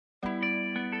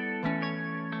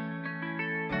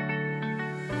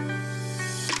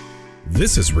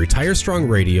This is Retire Strong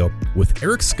Radio with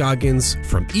Eric Scoggins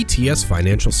from ETS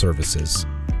Financial Services.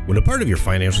 When a part of your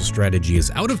financial strategy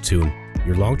is out of tune,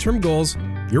 your long-term goals,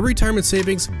 your retirement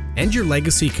savings, and your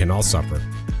legacy can all suffer.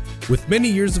 With many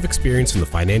years of experience in the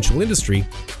financial industry,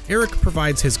 Eric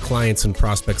provides his clients and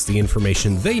prospects the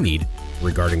information they need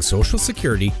regarding Social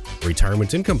Security,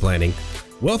 retirement income planning,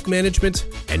 wealth management,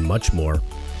 and much more.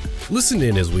 Listen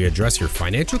in as we address your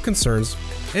financial concerns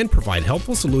and provide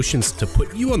helpful solutions to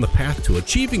put you on the path to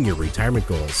achieving your retirement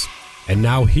goals. And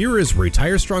now here is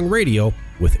Retire Strong Radio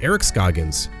with Eric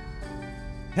Scoggins.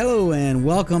 Hello and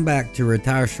welcome back to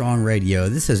Retire Strong Radio.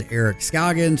 This is Eric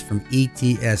Scoggins from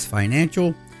ETS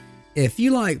Financial. If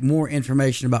you like more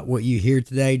information about what you hear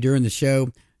today during the show,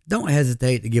 don't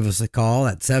hesitate to give us a call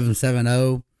at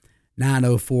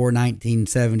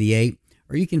 770-904-1978,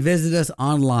 or you can visit us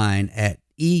online at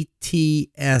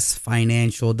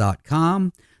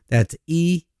etsfinancial.com. That's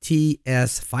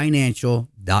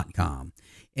etsfinancial.com.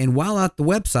 And while at the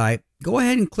website, go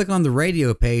ahead and click on the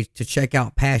radio page to check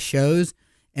out past shows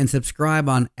and subscribe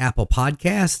on Apple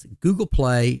Podcasts, Google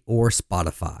Play, or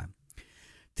Spotify.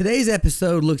 Today's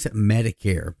episode looks at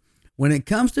Medicare. When it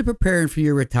comes to preparing for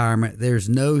your retirement, there's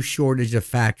no shortage of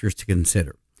factors to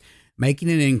consider. Making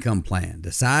an income plan,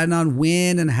 deciding on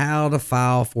when and how to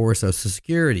file for Social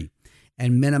Security,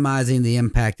 and minimizing the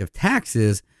impact of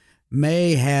taxes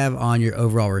may have on your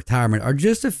overall retirement are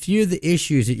just a few of the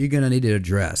issues that you're going to need to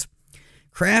address.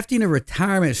 Crafting a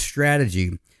retirement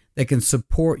strategy that can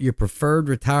support your preferred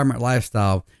retirement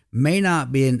lifestyle may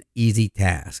not be an easy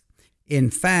task. In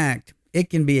fact,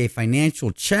 it can be a financial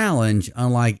challenge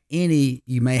unlike any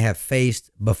you may have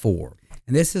faced before.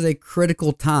 And this is a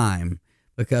critical time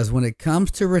because when it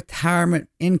comes to retirement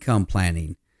income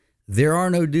planning, there are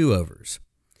no do-overs.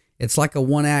 It's like a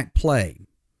one-act play.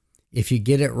 If you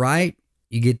get it right,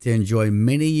 you get to enjoy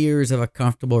many years of a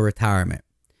comfortable retirement.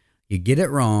 You get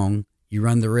it wrong, you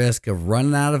run the risk of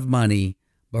running out of money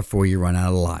before you run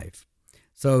out of life.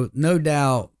 So no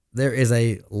doubt there is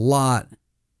a lot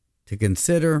to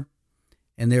consider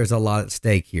and there's a lot at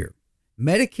stake here.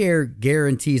 Medicare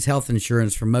guarantees health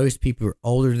insurance for most people who are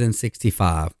older than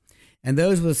 65 and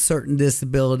those with certain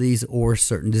disabilities or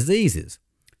certain diseases.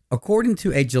 According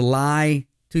to a July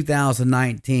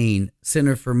 2019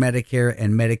 Center for Medicare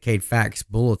and Medicaid Facts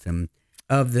Bulletin,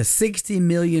 of the 60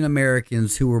 million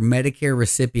Americans who were Medicare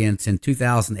recipients in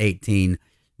 2018,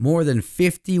 more than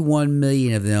 51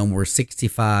 million of them were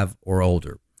 65 or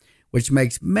older, which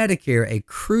makes Medicare a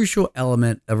crucial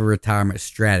element of a retirement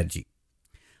strategy.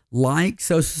 Like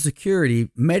Social Security,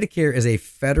 Medicare is a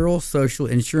federal social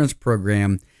insurance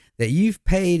program that you've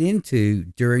paid into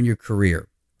during your career.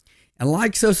 And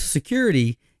like Social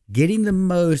Security, getting the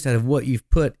most out of what you've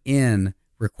put in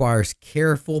requires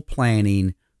careful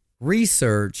planning,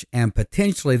 research, and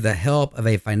potentially the help of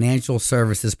a financial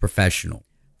services professional.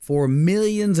 For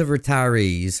millions of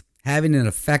retirees, having an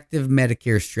effective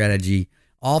Medicare strategy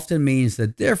often means the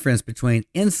difference between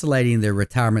insulating their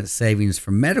retirement savings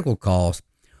from medical costs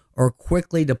or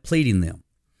quickly depleting them.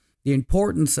 The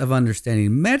importance of understanding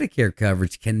Medicare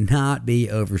coverage cannot be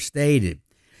overstated.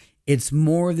 It's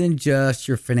more than just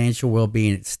your financial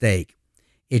well-being at stake.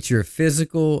 It's your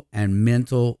physical and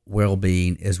mental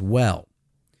well-being as well.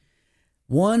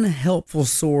 One helpful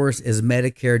source is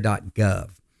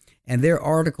Medicare.gov and their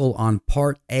article on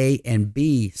Part A and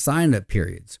B sign-up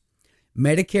periods.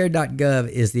 Medicare.gov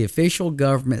is the official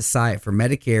government site for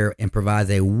Medicare and provides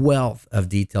a wealth of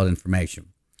detailed information.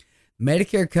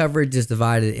 Medicare coverage is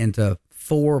divided into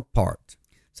 4 parts.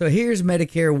 So here's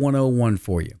Medicare 101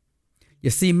 for you. You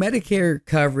see, Medicare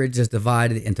coverage is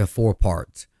divided into 4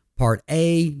 parts, Part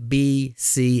A, B,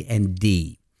 C, and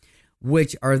D,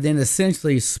 which are then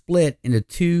essentially split into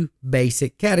 2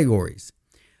 basic categories: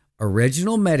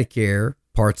 Original Medicare,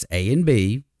 Parts A and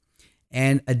B,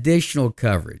 and Additional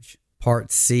Coverage,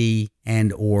 Part C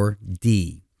and or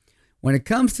D. When it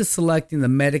comes to selecting the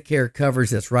Medicare coverage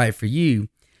that's right for you,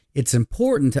 it's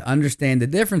important to understand the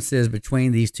differences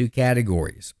between these 2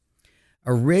 categories.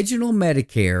 Original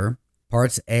Medicare,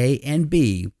 Parts A and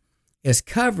B, is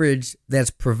coverage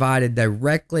that's provided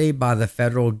directly by the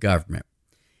federal government.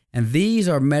 And these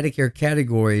are Medicare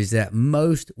categories that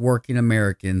most working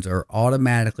Americans are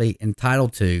automatically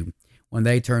entitled to when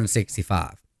they turn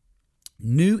 65.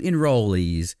 New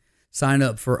enrollees sign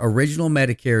up for Original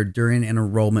Medicare during an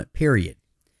enrollment period.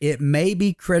 It may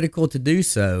be critical to do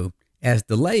so, as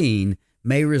delaying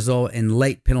may result in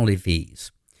late penalty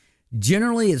fees.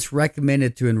 Generally, it's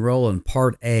recommended to enroll in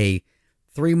Part A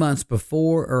 3 months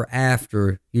before or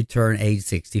after you turn age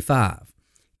 65,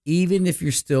 even if you're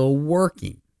still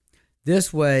working.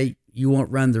 This way, you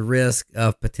won't run the risk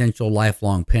of potential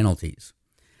lifelong penalties,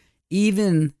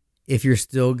 even if you're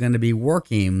still going to be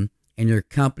working and your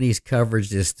company's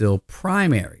coverage is still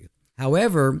primary.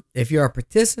 However, if you are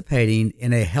participating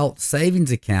in a health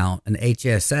savings account, an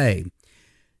HSA,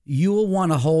 you will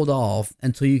want to hold off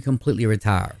until you completely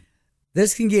retire.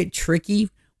 This can get tricky.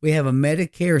 We have a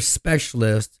Medicare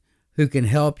specialist who can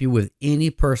help you with any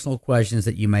personal questions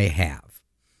that you may have.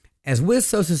 As with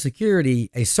Social Security,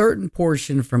 a certain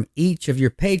portion from each of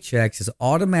your paychecks is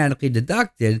automatically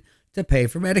deducted to pay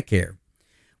for Medicare.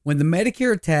 When the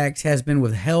Medicare tax has been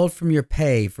withheld from your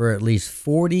pay for at least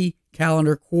 40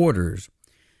 calendar quarters,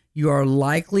 you are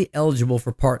likely eligible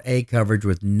for Part A coverage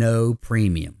with no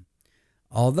premium.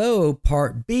 Although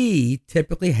Part B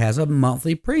typically has a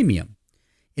monthly premium.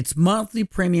 Its monthly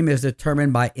premium is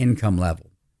determined by income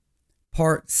level.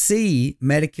 Part C,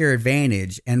 Medicare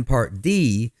Advantage, and Part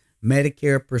D,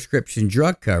 Medicare prescription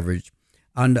drug coverage,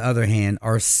 on the other hand,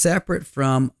 are separate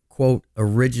from, quote,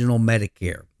 original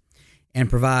Medicare and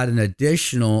provide an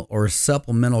additional or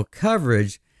supplemental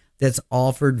coverage that's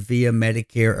offered via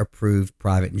Medicare-approved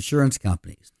private insurance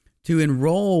companies. To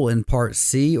enroll in Part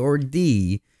C or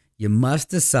D, you must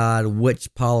decide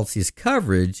which policy's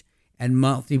coverage and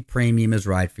monthly premium is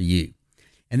right for you,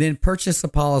 and then purchase a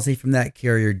policy from that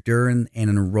carrier during an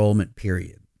enrollment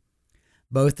period.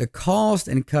 Both the cost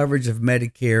and coverage of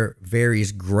Medicare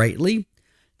varies greatly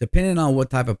depending on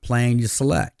what type of plan you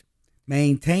select.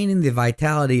 Maintaining the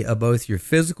vitality of both your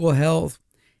physical health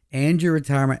and your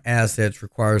retirement assets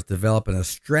requires developing a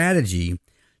strategy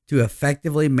to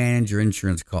effectively manage your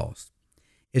insurance costs.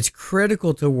 It's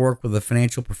critical to work with a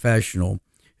financial professional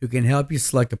who can help you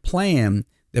select a plan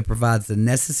that provides the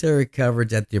necessary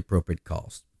coverage at the appropriate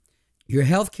cost. Your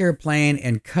healthcare plan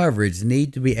and coverage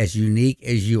need to be as unique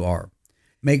as you are.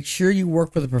 Make sure you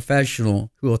work with a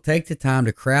professional who will take the time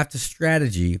to craft a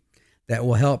strategy that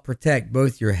will help protect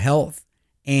both your health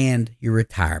and your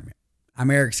retirement. I'm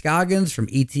Eric Scoggins from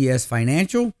ETS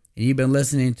Financial, and you've been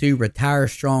listening to Retire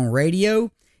Strong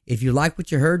Radio. If you like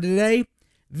what you heard today,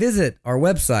 visit our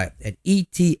website at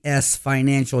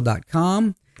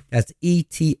etsfinancial.com. That's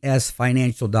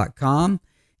etsfinancial.com,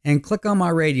 and click on my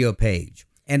radio page.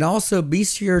 And also be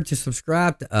sure to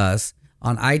subscribe to us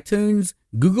on iTunes,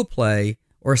 Google Play,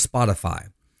 or Spotify.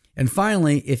 And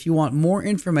finally, if you want more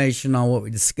information on what we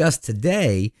discussed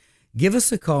today, give us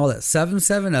a call at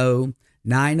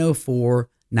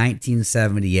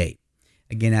 770-904-1978.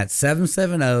 Again, that's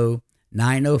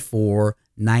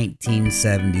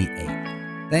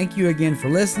 770-904-1978. Thank you again for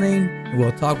listening, and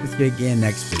we'll talk with you again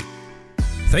next week.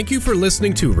 Thank you for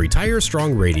listening to Retire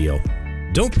Strong Radio.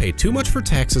 Don't pay too much for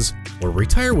taxes or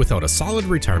retire without a solid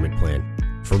retirement plan.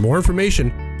 For more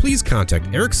information, please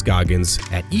contact Eric Scoggins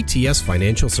at ETS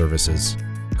Financial Services.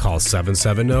 Call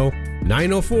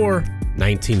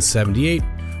 770-904-1978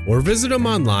 or visit them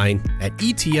online at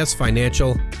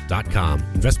etsfinancial.com.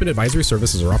 Investment advisory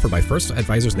services are offered by First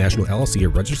Advisors National LLC, a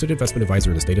registered investment advisor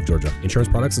in the state of Georgia. Insurance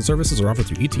products and services are offered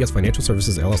through ETS Financial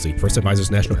Services LLC. First Advisors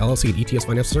National LLC and ETS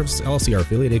Financial Services LLC are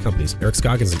affiliated companies. Eric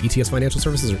Scoggins and ETS Financial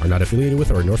Services are not affiliated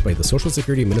with or endorsed by the Social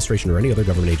Security Administration or any other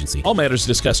government agency. All matters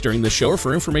discussed during this show are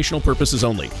for informational purposes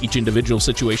only. Each individual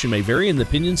situation may vary, and the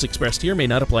opinions expressed here may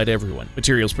not apply to everyone.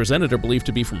 Materials presented are believed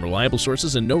to be from reliable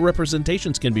sources, and no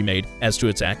representations can be made as to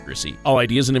its accuracy. All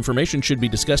ideas and information should be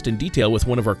discussed in detail with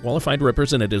one of our qualified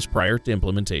representatives prior to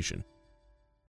implementation.